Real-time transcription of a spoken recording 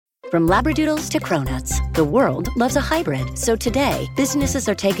From Labradoodles to Cronuts, the world loves a hybrid. So today, businesses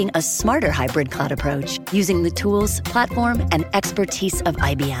are taking a smarter hybrid cloud approach using the tools, platform, and expertise of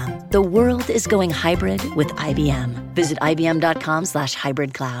IBM. The world is going hybrid with IBM. Visit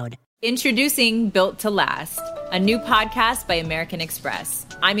ibm.com/hybrid cloud. Introducing Built to Last, a new podcast by American Express.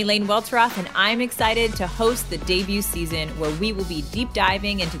 I'm Elaine Welteroth, and I'm excited to host the debut season where we will be deep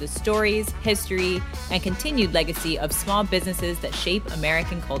diving into the stories, history, and continued legacy of small businesses that shape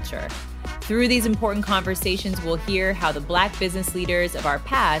American culture. Through these important conversations, we'll hear how the Black business leaders of our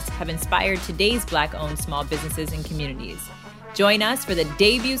past have inspired today's Black-owned small businesses and communities. Join us for the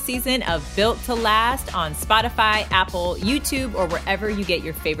debut season of Built to Last on Spotify, Apple, YouTube, or wherever you get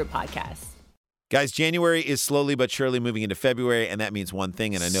your favorite podcasts. Guys, January is slowly but surely moving into February, and that means one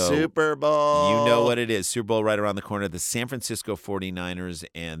thing, and I know Super Bowl. You know what it is. Super Bowl right around the corner. The San Francisco 49ers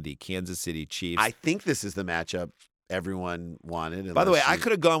and the Kansas City Chiefs. I think this is the matchup everyone wanted. By the way, I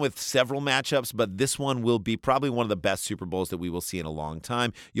could have gone with several matchups, but this one will be probably one of the best Super Bowls that we will see in a long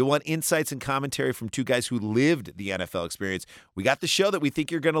time. You'll want insights and commentary from two guys who lived the NFL experience. We got the show that we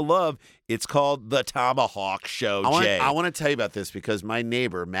think you're going to love. It's called The ThomaHawk Show, Jay. I want to tell you about this because my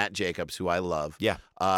neighbor, Matt Jacobs, who I love,